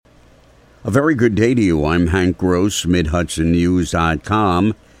A very good day to you. I'm Hank Gross,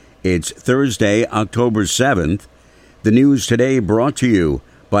 MidHudsonNews.com. It's Thursday, October 7th. The news today brought to you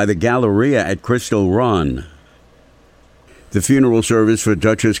by the Galleria at Crystal Run. The funeral service for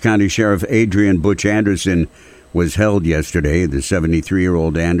Dutchess County Sheriff Adrian Butch Anderson was held yesterday. The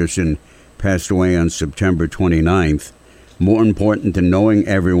 73-year-old Anderson passed away on September 29th. More important than knowing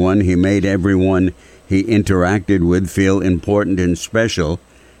everyone, he made everyone he interacted with feel important and special,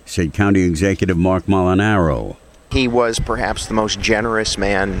 said County Executive Mark Molinaro. He was perhaps the most generous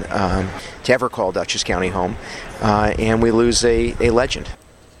man to ever call Dutchess County home, and we lose a legend.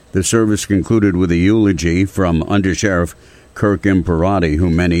 The service concluded with a eulogy from Under Sheriff Kirk Imperati, who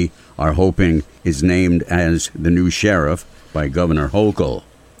many are hoping is named as the new sheriff by Governor Hochul.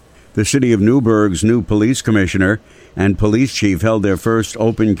 The city of Newburgh's new police commissioner and police chief held their first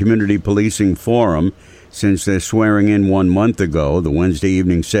open community policing forum since their swearing in 1 month ago. The Wednesday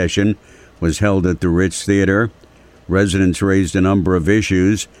evening session was held at the Ritz Theater. Residents raised a number of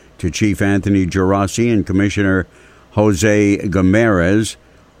issues to Chief Anthony Gerasi and Commissioner Jose Gamarez,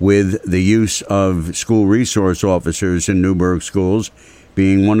 with the use of school resource officers in Newburgh schools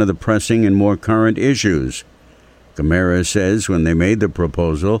being one of the pressing and more current issues. Gamarez says when they made the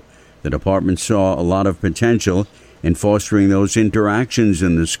proposal, the department saw a lot of potential in fostering those interactions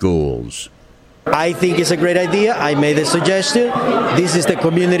in the schools. I think it's a great idea. I made a suggestion. This is the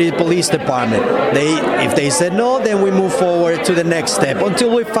community police department. If they said no, then we move forward to the next step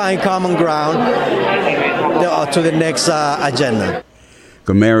until we find common ground to the next agenda.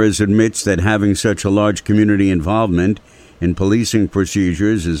 Gamarez admits that having such a large community involvement in policing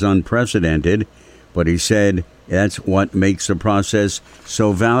procedures is unprecedented, but he said that's what makes the process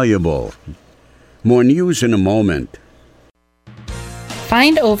so valuable. More news in a moment.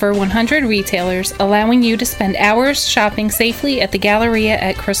 Find over 100 retailers allowing you to spend hours shopping safely at the Galleria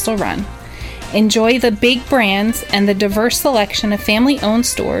at Crystal Run. Enjoy the big brands and the diverse selection of family-owned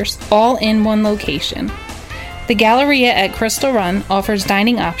stores all in one location. The Galleria at Crystal Run offers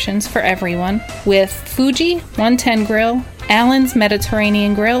dining options for everyone with Fuji 110 Grill, Allen's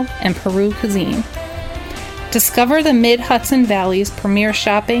Mediterranean Grill, and Peru Cuisine. Discover the Mid-Hudson Valley's premier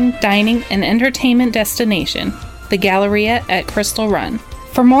shopping, dining, and entertainment destination, the Galleria at Crystal Run.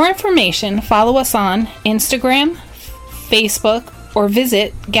 For more information, follow us on Instagram, Facebook, or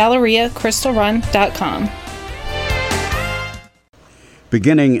visit GalleriaCrystalRun.com.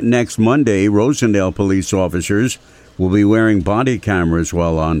 Beginning next Monday, Rosendale police officers will be wearing body cameras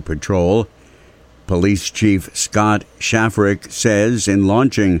while on patrol. Police Chief Scott Shafrick says in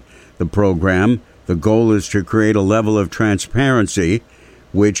launching the program, the goal is to create a level of transparency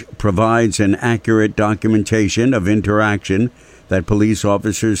which provides an accurate documentation of interaction that police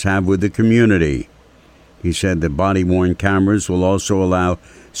officers have with the community. He said that body-worn cameras will also allow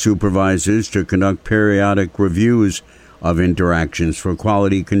supervisors to conduct periodic reviews of interactions for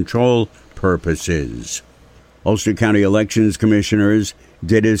quality control purposes. Ulster County Elections Commissioners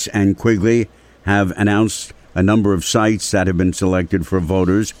Dittus and Quigley have announced a number of sites that have been selected for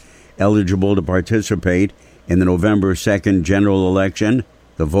voters eligible to participate in the November 2nd general election.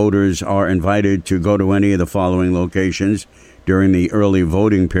 The voters are invited to go to any of the following locations during the early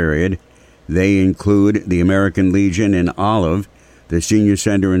voting period. They include the American Legion in Olive, the Senior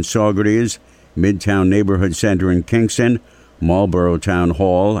Center in Saugerties, Midtown Neighborhood Center in Kingston, Marlborough Town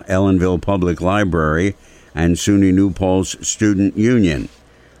Hall, Ellenville Public Library, and SUNY New Paltz Student Union.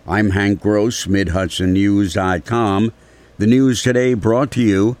 I'm Hank Gross, MidHudsonNews.com. The news today brought to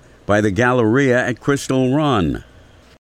you by the Galleria at Crystal Run.